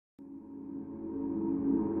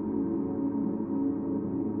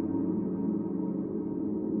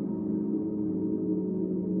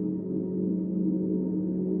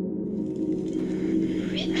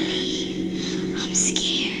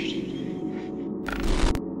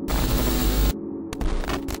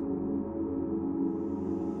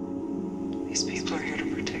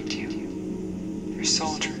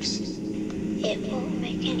It won't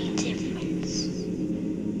make any difference.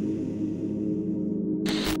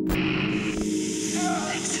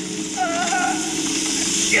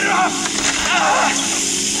 Get it off!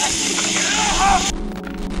 Get it off!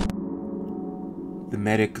 The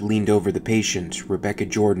medic leaned over the patient, Rebecca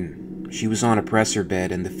Jordan. She was on a presser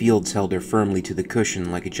bed, and the fields held her firmly to the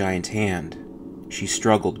cushion like a giant hand. She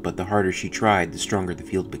struggled, but the harder she tried, the stronger the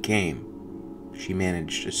field became. She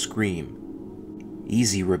managed a scream.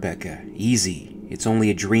 "Easy, Rebecca, easy. It's only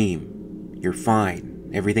a dream. You're fine.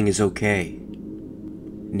 Everything is okay."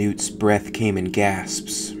 Newt's breath came in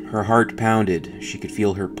gasps. Her heart pounded. She could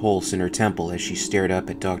feel her pulse in her temple as she stared up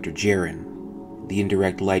at Dr. Jaron. The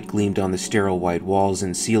indirect light gleamed on the sterile white walls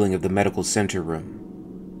and ceiling of the medical center room.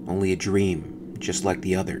 Only a dream, just like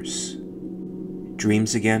the others.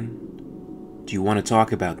 Dreams again? Do you want to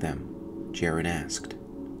talk about them? Jaron asked.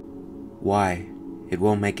 Why? It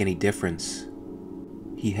won't make any difference.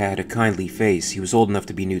 He had a kindly face. He was old enough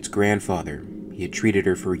to be Newt's grandfather. He had treated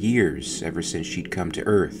her for years, ever since she'd come to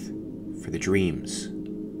Earth, for the dreams.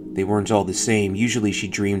 They weren't all the same. Usually she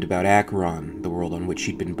dreamed about Acheron, the world on which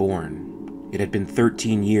she'd been born. It had been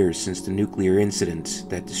 13 years since the nuclear incident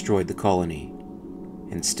that destroyed the colony.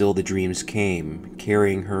 And still the dreams came,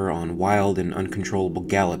 carrying her on wild and uncontrollable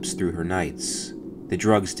gallops through her nights. The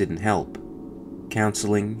drugs didn't help.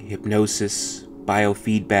 Counseling, hypnosis,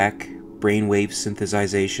 biofeedback, brainwave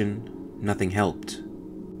synthesization, nothing helped.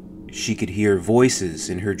 She could hear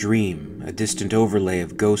voices in her dream, a distant overlay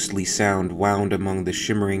of ghostly sound wound among the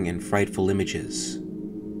shimmering and frightful images.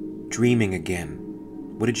 Dreaming again.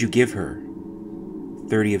 What did you give her?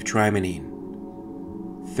 30 of trimonine.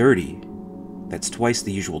 30? That's twice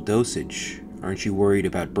the usual dosage. Aren't you worried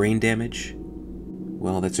about brain damage?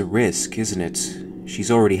 Well, that's a risk, isn't it?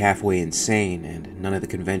 She's already halfway insane, and none of the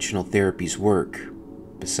conventional therapies work.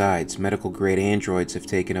 Besides, medical-grade androids have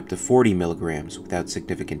taken up to 40 milligrams without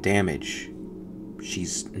significant damage.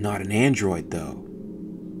 She's not an android, though.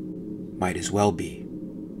 Might as well be.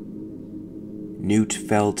 Newt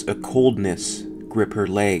felt a coldness grip her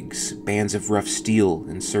legs, bands of rough steel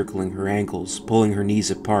encircling her ankles, pulling her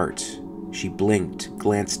knees apart. She blinked,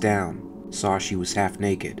 glanced down, saw she was half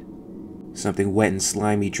naked. Something wet and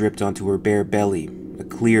slimy dripped onto her bare belly, a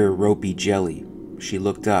clear, ropey jelly. She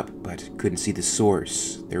looked up, but couldn't see the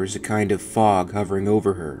source. There was a kind of fog hovering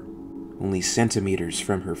over her, only centimeters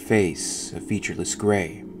from her face, a featureless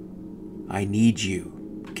gray. "I need you,"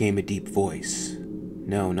 came a deep voice.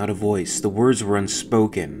 No, not a voice. The words were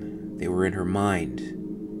unspoken. They were in her mind.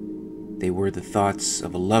 They were the thoughts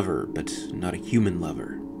of a lover, but not a human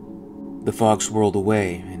lover. The fog swirled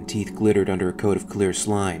away, and teeth glittered under a coat of clear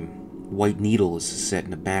slime. White needles set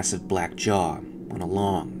in a massive black jaw, on a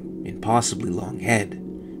long, impossibly long head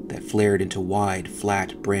that flared into wide,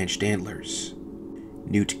 flat, branched antlers.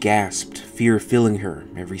 Newt gasped, fear filling her,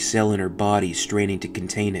 every cell in her body straining to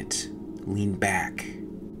contain it. Lean back.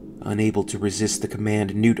 Unable to resist the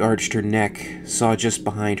command, Newt arched her neck, saw just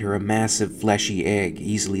behind her a massive fleshy egg,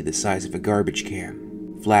 easily the size of a garbage can.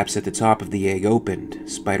 Flaps at the top of the egg opened,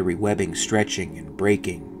 spidery webbing stretching and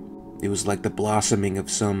breaking. It was like the blossoming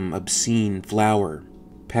of some obscene flower,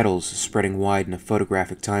 petals spreading wide in a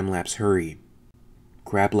photographic time-lapse hurry.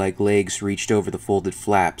 Crab-like legs reached over the folded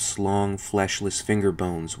flaps, long, fleshless finger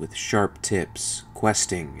bones with sharp tips,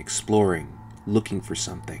 questing, exploring, looking for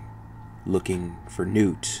something. Looking for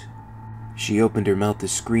Newt. She opened her mouth to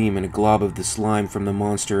scream, and a glob of the slime from the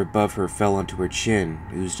monster above her fell onto her chin,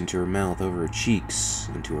 oozed into her mouth, over her cheeks,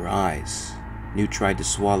 into her eyes. Newt tried to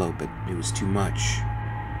swallow, but it was too much.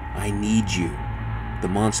 "I need you." The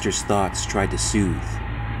monster's thoughts tried to soothe.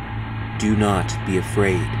 "Do not be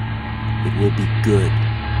afraid. It will be good."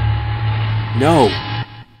 "No!"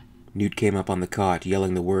 Newt came up on the cot,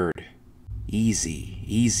 yelling the word. "Easy,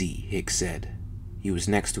 easy," Hicks said. He was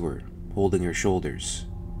next to her, holding her shoulders.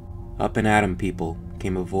 "Up and at 'em, people,"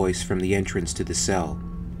 came a voice from the entrance to the cell.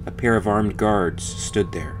 A pair of armed guards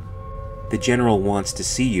stood there. "The General wants to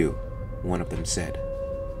see you," one of them said.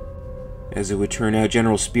 As it would turn out,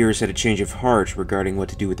 General Spears had a change of heart regarding what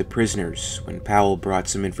to do with the prisoners when Powell brought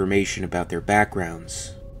some information about their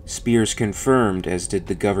backgrounds. Spears confirmed, as did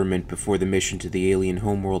the government before the mission to the alien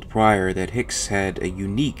homeworld prior, that Hicks had a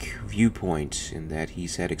unique viewpoint in that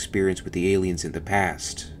he's had experience with the aliens in the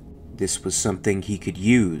past. This was something he could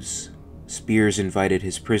use. Spears invited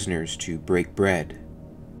his prisoners to break bread.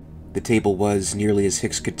 The table was, nearly as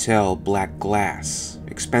Hicks could tell, black glass,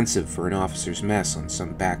 expensive for an officer's mess on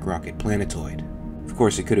some back rocket planetoid. Of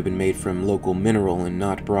course, it could have been made from local mineral and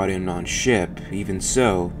not brought in on ship. Even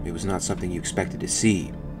so, it was not something you expected to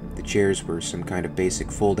see. The chairs were some kind of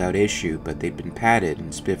basic fold-out issue, but they'd been padded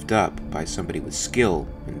and spiffed up by somebody with skill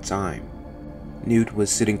and time. Newt was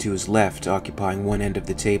sitting to his left, occupying one end of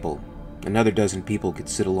the table. Another dozen people could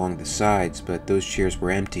sit along the sides, but those chairs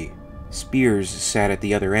were empty. Spears sat at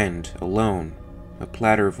the other end, alone. A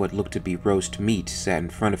platter of what looked to be roast meat sat in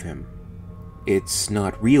front of him. "It's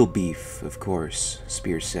not real beef, of course,"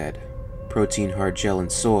 Spears said. "Protein, hard gel,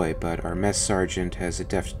 and soy, but our mess sergeant has a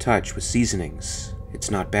deft touch with seasonings.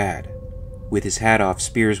 It's not bad." With his hat off,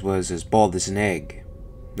 Spears was as bald as an egg.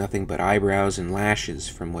 Nothing but eyebrows and lashes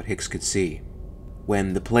from what Hicks could see.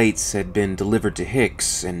 When the plates had been delivered to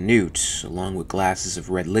Hicks and Newt, along with glasses of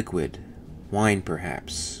red liquid, wine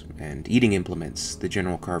perhaps, and eating implements, the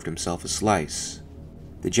general carved himself a slice.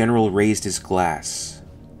 The general raised his glass.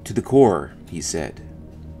 "To the core," he said.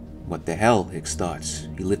 What the hell, Hicks thought.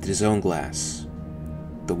 He lifted his own glass.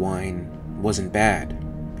 The wine wasn't bad.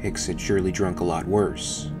 Hicks had surely drunk a lot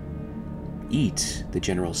worse. "Eat," the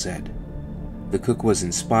general said. The cook was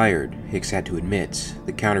inspired, Hicks had to admit.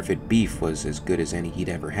 The counterfeit beef was as good as any he'd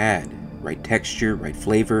ever had. Right texture, right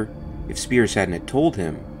flavor. If Spears hadn't had told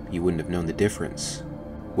him, he wouldn't have known the difference.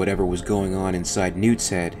 Whatever was going on inside Newt's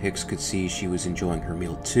head, Hicks could see she was enjoying her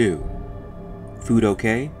meal too. "Food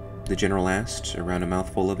okay?" the general asked, around a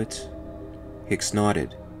mouthful of it. Hicks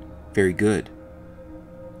nodded. "Very good."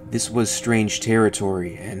 This was strange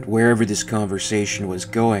territory, and wherever this conversation was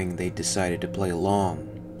going, they decided to play along.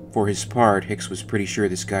 For his part, Hicks was pretty sure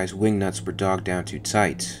this guy's wingnuts were dogged down too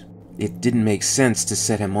tight. It didn't make sense to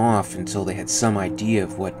set him off until they had some idea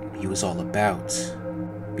of what he was all about.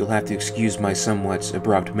 "You'll have to excuse my somewhat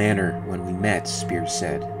abrupt manner when we met," Spears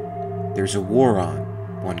said. "There's a war on.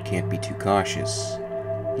 One can't be too cautious."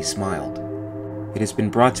 He smiled. "It has been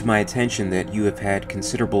brought to my attention that you have had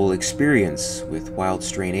considerable experience with wild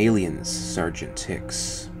strain aliens, Sergeant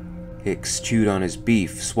Hicks." Hicks chewed on his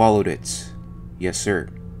beef, swallowed it. "Yes, sir."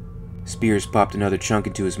 Spears popped another chunk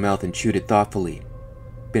into his mouth and chewed it thoughtfully.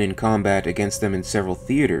 "Been in combat against them in several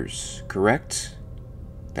theaters, correct?"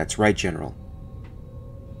 "That's right, General."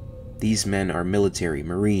 "These men are military,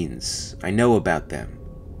 Marines. I know about them.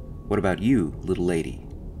 What about you, little lady?"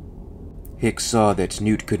 Hicks saw that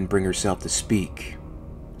Newt couldn't bring herself to speak.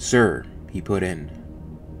 "Sir," he put in.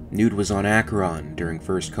 "Newt was on Acheron during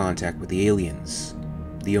first contact with the aliens.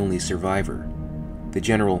 The only survivor." The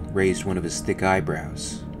general raised one of his thick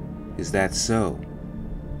eyebrows. "Is that so?"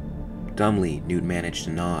 Dumbly, Newt managed to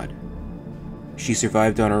nod. "She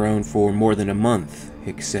survived on her own for more than a month,"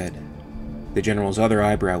 Hicks said. The general's other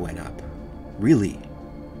eyebrow went up. "Really?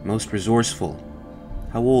 Most resourceful.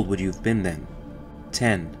 How old would you have been then?"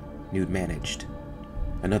 10, Newt managed.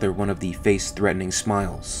 Another one of the face-threatening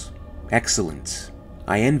smiles. "Excellent.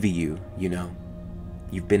 I envy you, you know.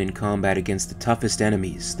 You've been in combat against the toughest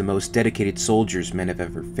enemies, the most dedicated soldiers men have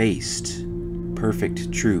ever faced.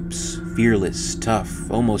 Perfect troops, fearless, tough,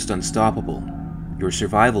 almost unstoppable. Your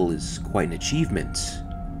survival is quite an achievement.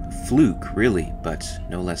 A fluke, really, but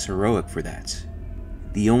no less heroic for that.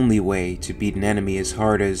 The only way to beat an enemy as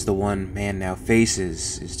hard as the one man now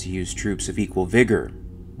faces is to use troops of equal vigor,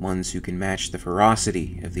 ones who can match the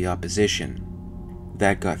ferocity of the opposition."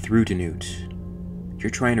 That got through to Newt. "You're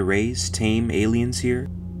trying to raise, tame aliens here?"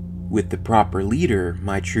 "With the proper leader,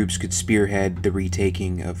 my troops could spearhead the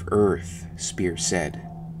retaking of Earth," Spears said.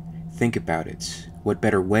 "Think about it. What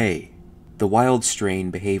better way? The wild strain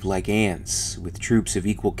behave like ants. With troops of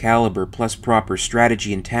equal caliber plus proper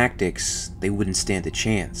strategy and tactics, they wouldn't stand a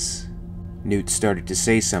chance." Newt started to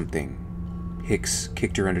say something. Hicks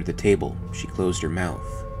kicked her under the table. She closed her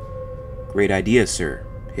mouth. "Great idea, sir,"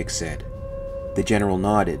 Hicks said. The general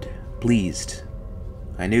nodded, pleased.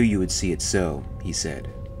 "I knew you would see it so," he said.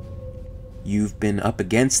 "You've been up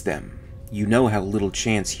against them. You know how little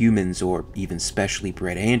chance humans or even specially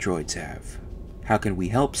bred androids have. How can we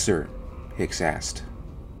help, sir?" Hicks asked.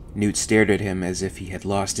 Newt stared at him as if he had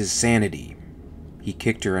lost his sanity. He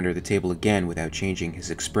kicked her under the table again without changing his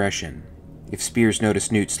expression. If Spears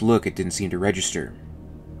noticed Newt's look, it didn't seem to register.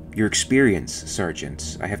 "Your experience,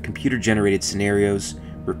 Sergeant. I have computer-generated scenarios,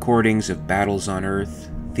 recordings of battles on Earth,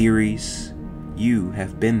 theories. You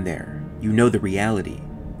have been there. You know the reality.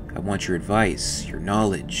 I want your advice, your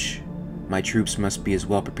knowledge. My troops must be as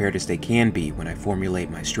well prepared as they can be when I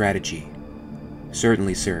formulate my strategy."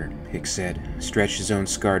 "Certainly, sir," Hicks said, stretched his own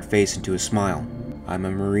scarred face into a smile. "I'm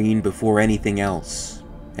a Marine before anything else.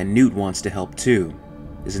 And Newt wants to help too.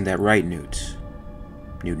 Isn't that right, Newt?"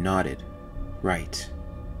 Newt nodded. "Right."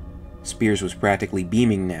 Spears was practically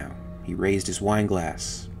beaming now. He raised his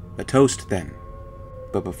wineglass. "A toast, then."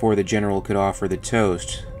 But before the general could offer the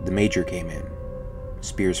toast, the major came in.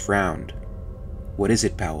 Spears frowned. "What is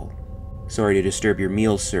it, Powell?" "Sorry to disturb your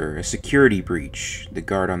meal, sir. A security breach. The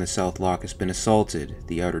guard on the south lock has been assaulted.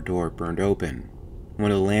 The outer door burned open."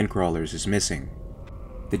 One of the land crawlers is missing.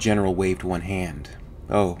 The general waved one hand.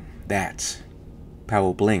 Oh, that.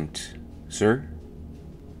 Powell blinked. Sir?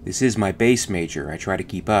 This is my base, Major. I try to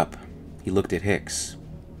keep up. He looked at Hicks.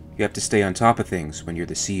 You have to stay on top of things when you're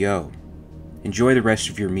the CO. Enjoy the rest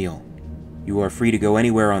of your meal. You are free to go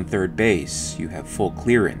anywhere on third base. You have full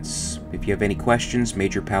clearance. If you have any questions,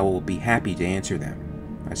 Major Powell will be happy to answer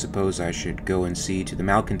them. I suppose I should go and see to the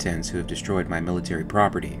malcontents who have destroyed my military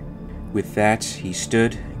property. With that, he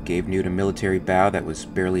stood, gave Newt a military bow that was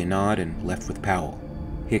barely a nod, and left with Powell.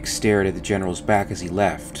 Hicks stared at the general's back as he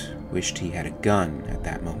left, wished he had a gun at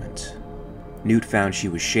that moment. Newt found she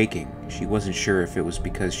was shaking. She wasn't sure if it was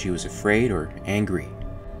because she was afraid or angry.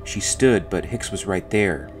 She stood, but Hicks was right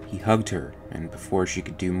there. He hugged her, and before she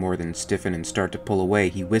could do more than stiffen and start to pull away,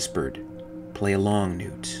 he whispered, "Play along,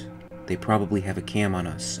 Newt. They probably have a cam on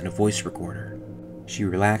us and a voice recorder." She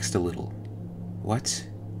relaxed a little. What?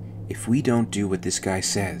 If we don't do what this guy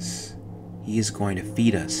says, he is going to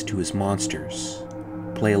feed us to his monsters.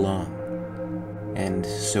 Play along. And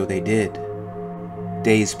so they did.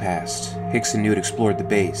 Days passed. Hicks and Newt explored the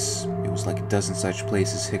base. It was like a dozen such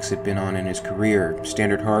places Hicks had been on in his career,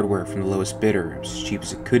 standard hardware from the lowest bidder, as cheap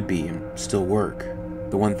as it could be and still work.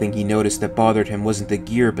 The one thing he noticed that bothered him wasn't the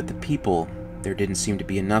gear, but the people. There didn't seem to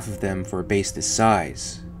be enough of them for a base this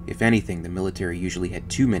size. If anything, the military usually had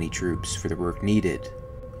too many troops for the work needed.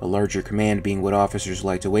 A larger command being what officers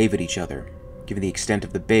like to wave at each other. Given the extent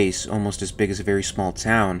of the base, almost as big as a very small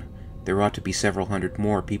town, there ought to be several hundred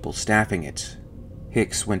more people staffing it.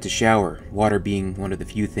 Hicks went to shower, water being one of the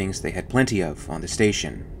few things they had plenty of on the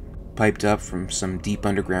station. Piped up from some deep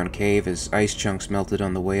underground cave as ice chunks melted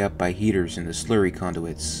on the way up by heaters in the slurry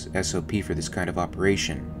conduits, SOP for this kind of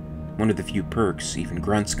operation. One of the few perks even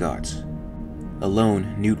grunts got.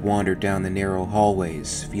 Alone, Newt wandered down the narrow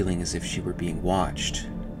hallways, feeling as if she were being watched.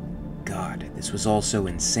 God, this was all so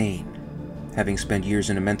insane. Having spent years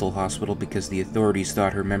in a mental hospital because the authorities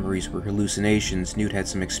thought her memories were hallucinations, Newt had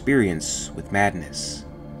some experience with madness.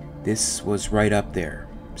 This was right up there.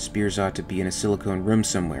 Spears ought to be in a silicone room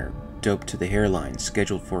somewhere, doped to the hairline,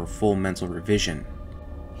 scheduled for a full mental revision.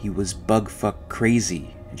 He was bug-fuck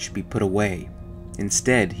crazy and should be put away.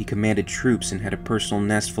 Instead, he commanded troops and had a personal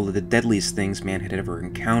nest full of the deadliest things man had ever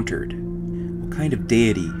encountered. What kind of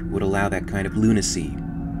deity would allow that kind of lunacy?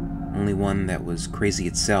 Only one that was crazy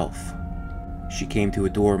itself. She came to a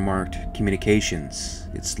door marked Communications.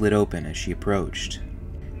 It slid open as she approached.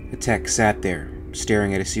 The tech sat there,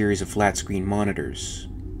 staring at a series of flat-screen monitors.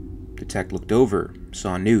 The tech looked over,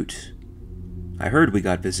 saw Newt. "I heard we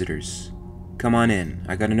got visitors. Come on in.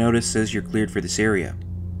 I got a notice says you're cleared for this area."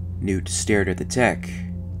 Newt stared at the tech.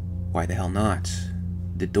 Why the hell not?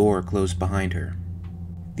 The door closed behind her.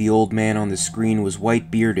 The old man on the screen was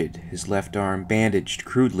white-bearded, his left arm bandaged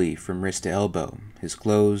crudely from wrist to elbow, his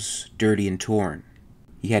clothes dirty and torn.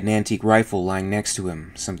 He had an antique rifle lying next to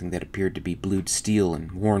him, something that appeared to be blued steel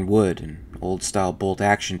and worn wood, an old-style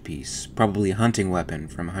bolt-action piece, probably a hunting weapon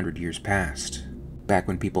from 100 years past, back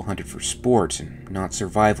when people hunted for sport and not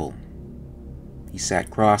survival. He sat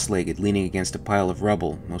cross-legged, leaning against a pile of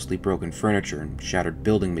rubble, mostly broken furniture and shattered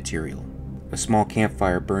building material. A small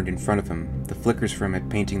campfire burned in front of him, the flickers from it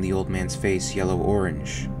painting the old man's face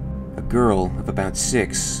yellow-orange. A girl of about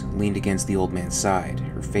 6 leaned against the old man's side,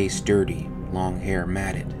 her face dirty, long hair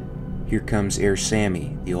matted. "Here comes Air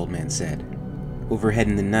Sammy," the old man said. Overhead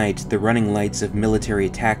in the night, the running lights of military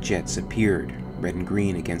attack jets appeared, red and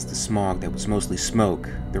green against the smog that was mostly smoke.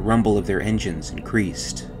 The rumble of their engines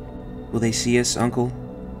increased. "Will they see us, Uncle?"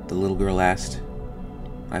 the little girl asked.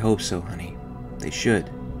 "I hope so, honey. They should."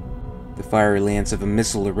 The fiery lance of a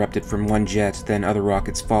missile erupted from one jet, then other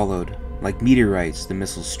rockets followed. Like meteorites, the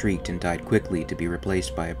missiles streaked and died quickly to be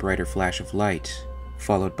replaced by a brighter flash of light,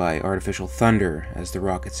 followed by artificial thunder as the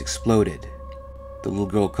rockets exploded. The little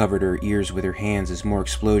girl covered her ears with her hands as more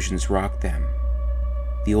explosions rocked them.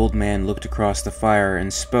 The old man looked across the fire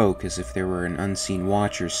and spoke as if there were an unseen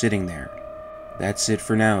watcher sitting there. "That's it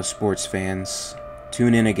for now, sports fans.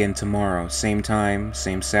 Tune in again tomorrow, same time,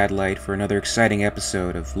 same satellite, for another exciting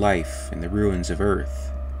episode of Life in the Ruins of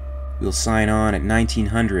Earth. We'll sign on at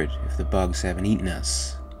 1900 if the bugs haven't eaten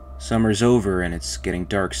us. Summer's over and it's getting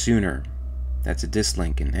dark sooner. That's a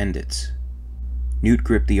dislink and end it." Newt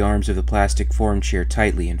gripped the arms of the plastic form chair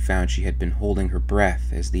tightly and found she had been holding her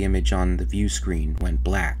breath as the image on the view screen went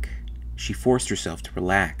black. She forced herself to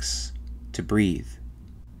relax, to breathe.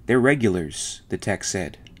 "They're regulars," the tech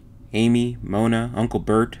said. "Amy, Mona, Uncle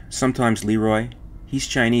Bert, sometimes Leroy. He's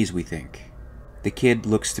Chinese, we think. The kid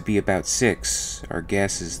looks to be about 6. Our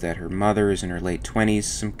guess is that her mother is in her late 20s,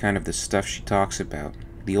 some kind of the stuff she talks about.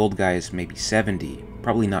 The old guy is maybe 70,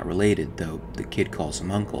 probably not related, though the kid calls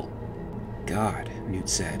him uncle. God, Newt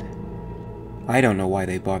said. I don't know why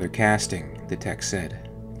they bother casting, the tech said.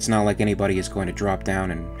 It's not like anybody is going to drop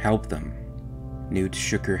down and help them. Newt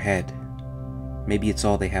shook her head. Maybe it's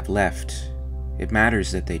all they have left. It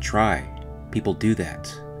matters that they try. People do that.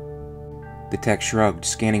 The tech shrugged,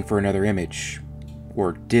 scanning for another image.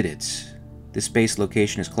 Or did it? This base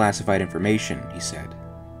location is classified information, he said.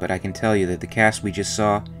 But I can tell you that the cast we just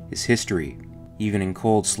saw is history. Even in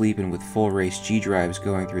cold sleep and with full-race G-drives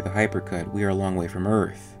going through the hypercut, we are a long way from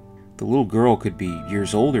Earth. The little girl could be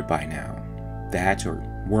years older by now. That or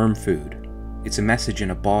worm food. It's a message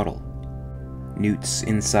in a bottle. Newt's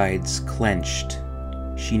insides clenched.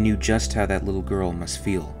 She knew just how that little girl must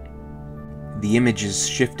feel. The images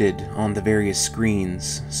shifted on the various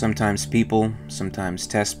screens, sometimes people, sometimes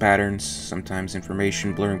test patterns, sometimes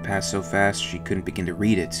information blurring past so fast she couldn't begin to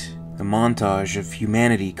read it. A montage of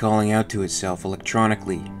humanity calling out to itself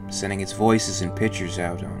electronically, sending its voices and pictures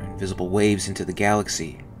out on invisible waves into the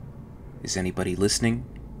galaxy. Is anybody listening?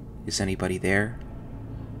 Is anybody there?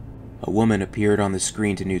 A woman appeared on the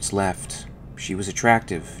screen to Newt's left. She was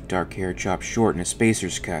attractive, dark hair chopped short in a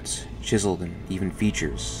spacer's cut, chiseled and even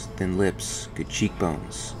features, thin lips, good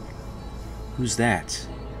cheekbones. Who's that?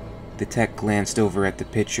 The tech glanced over at the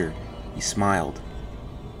picture. He smiled.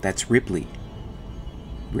 That's Ripley.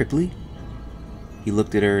 Ripley? He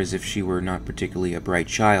looked at her as if she were not particularly a bright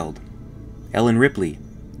child. Ellen Ripley.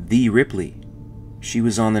 The Ripley. She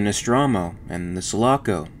was on the Nostromo and the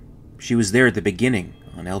Sulaco. She was there at the beginning,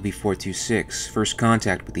 on LV-426, first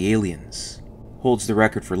contact with the aliens. Holds the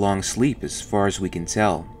record for long sleep as far as we can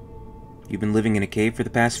tell. You've been living in a cave for the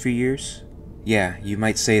past few years? Yeah, you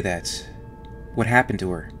might say that. What happened to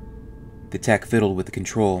her? The tech fiddled with the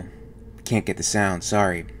control. Can't get the sound,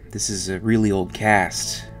 sorry. This is a really old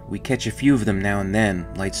cast. We catch a few of them now and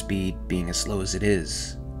then, light speed being as slow as it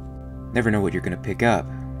is. Never know what you're gonna pick up.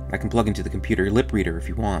 I can plug into the computer lip reader if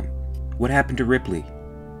you want. What happened to Ripley?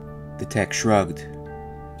 The tech shrugged.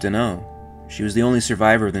 Dunno. She was the only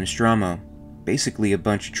survivor of the Nostromo. Basically a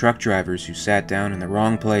bunch of truck drivers who sat down in the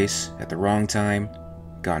wrong place at the wrong time,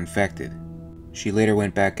 got infected. She later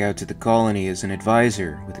went back out to the colony as an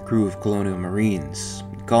advisor with a crew of colonial marines.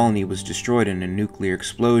 The colony was destroyed in a nuclear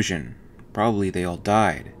explosion. Probably they all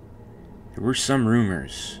died. There were some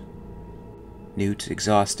rumors. Newt,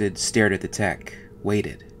 exhausted, stared at the tech,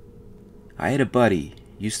 waited. I had a buddy,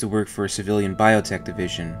 used to work for a civilian biotech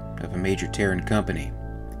division of a major Terran company.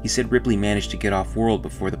 He said Ripley managed to get off-world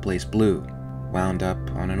before the place blew. Wound up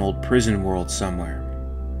on an old prison world somewhere.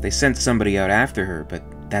 They sent somebody out after her, but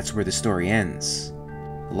that's where the story ends.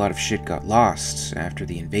 A lot of shit got lost after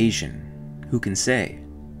the invasion. Who can say?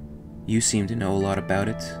 You seem to know a lot about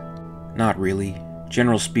it. Not really.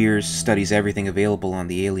 General Spears studies everything available on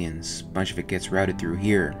the aliens. Bunch of it gets routed through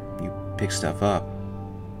here. You pick stuff up.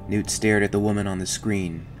 Newt stared at the woman on the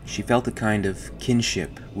screen. She felt a kind of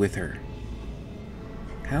kinship with her.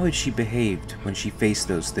 How had she behaved when she faced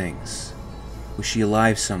those things? Was she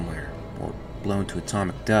alive somewhere, or blown to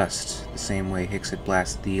atomic dust, the same way Hicks had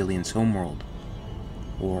blasted the aliens' homeworld?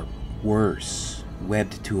 Or worse,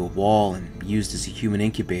 webbed to a wall and used as a human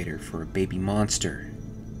incubator for a baby monster?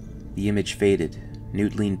 The image faded.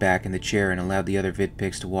 Newt leaned back in the chair and allowed the other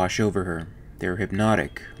vidpics to wash over her. They were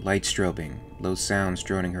hypnotic, light strobing, low sounds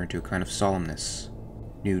droning her into a kind of solemnness.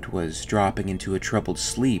 Newt was dropping into a troubled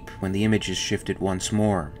sleep when the images shifted once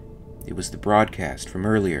more. It was the broadcast from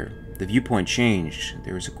earlier. The viewpoint changed.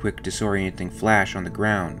 There was a quick disorienting flash on the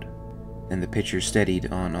ground. Then the picture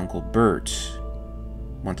steadied on Uncle Bert,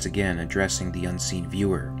 once again addressing the unseen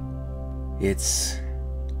viewer. It's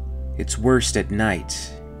worst at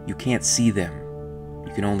night. You can't see them.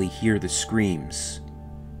 You can only hear the screams.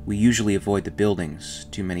 We usually avoid the buildings,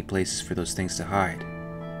 too many places for those things to hide.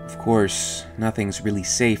 Of course, nothing's really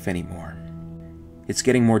safe anymore. It's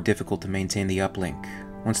getting more difficult to maintain the uplink.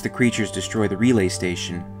 Once the creatures destroy the relay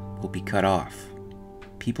station, we'll be cut off.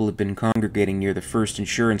 People have been congregating near the first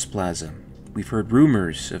insurance plaza. We've heard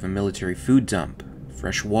rumors of a military food dump,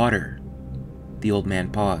 fresh water. The old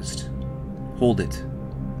man paused. Hold it.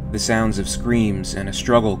 The sounds of screams and a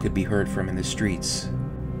struggle could be heard from in the streets.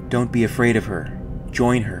 Don't be afraid of her.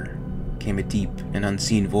 Join her, came a deep and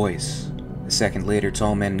unseen voice. A second later,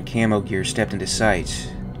 tall men in camo gear stepped into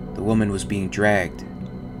sight. The woman was being dragged,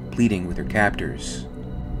 pleading with her captors.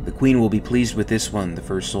 The Queen will be pleased with this one, the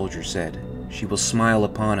first soldier said. She will smile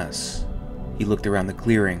upon us. He looked around the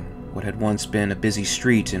clearing, what had once been a busy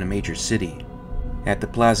street in a major city. At the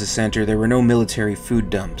plaza center, there were no military food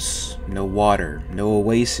dumps, no water, no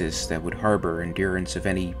oasis that would harbor endurance of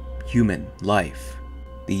any human life.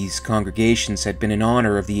 These congregations had been in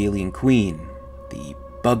honor of the alien queen. The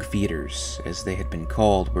bug feeders, as they had been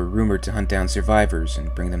called, were rumored to hunt down survivors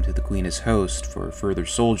and bring them to the queen as host for further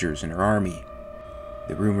soldiers in her army.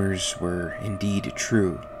 The rumors were indeed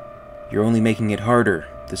true. "You're only making it harder,"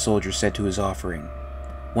 the soldier said to his offering.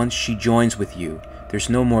 "Once she joins with you, there's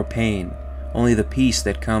no more pain, only the peace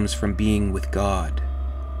that comes from being with God."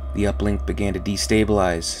 The uplink began to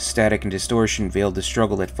destabilize. Static and distortion veiled the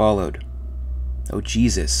struggle that followed. "Oh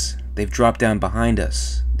Jesus, they've dropped down behind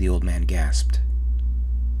us," the old man gasped.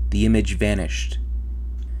 The image vanished.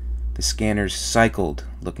 The scanners cycled,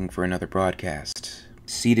 looking for another broadcast.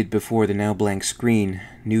 Seated before the now blank screen,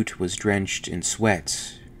 Newt was drenched in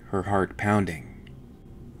sweat, her heart pounding.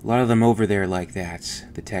 "A lot of them over there like that,"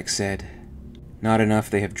 the tech said. "Not enough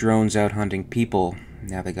they have drones out hunting people,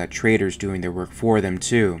 now they got traitors doing their work for them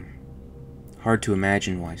too. Hard to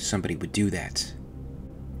imagine why somebody would do that."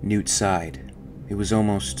 Newt sighed. It was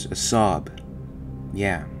almost a sob.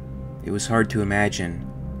 Yeah, it was hard to imagine,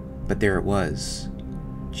 but there it was.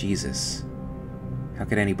 Jesus. How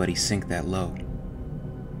could anybody sink that low?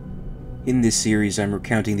 In this series, I'm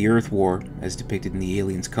recounting the Earth War, as depicted in the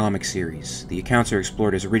Aliens comic series. The accounts are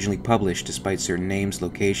explored as originally published, despite certain names,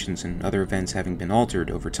 locations, and other events having been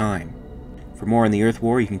altered over time. For more on the Earth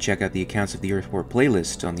War, you can check out the accounts of the Earth War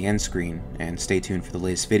playlist on the end screen, and stay tuned for the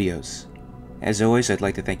latest videos. As always, I'd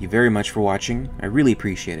like to thank you very much for watching. I really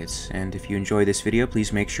appreciate it, and if you enjoy this video,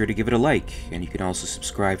 please make sure to give it a like, and you can also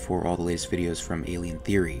subscribe for all the latest videos from Alien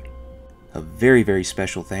Theory. A very, very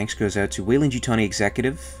special thanks goes out to WEYLAND YUTANI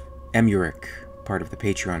Executive, EmYarUk, part of the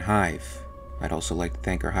Patreon Hive. I'd also like to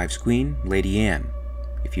thank our Hive's queen, Lady Anne.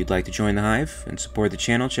 If you'd like to join the Hive and support the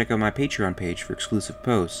channel, check out my Patreon page for exclusive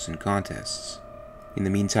posts and contests. In the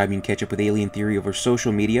meantime, you can catch up with Alien Theory over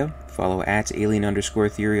social media. Follow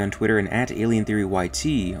 @alien_theory on Twitter and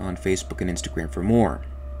 @alientheoryyt on Facebook and Instagram for more.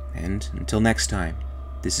 And until next time,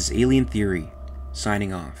 this is Alien Theory,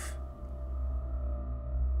 signing off.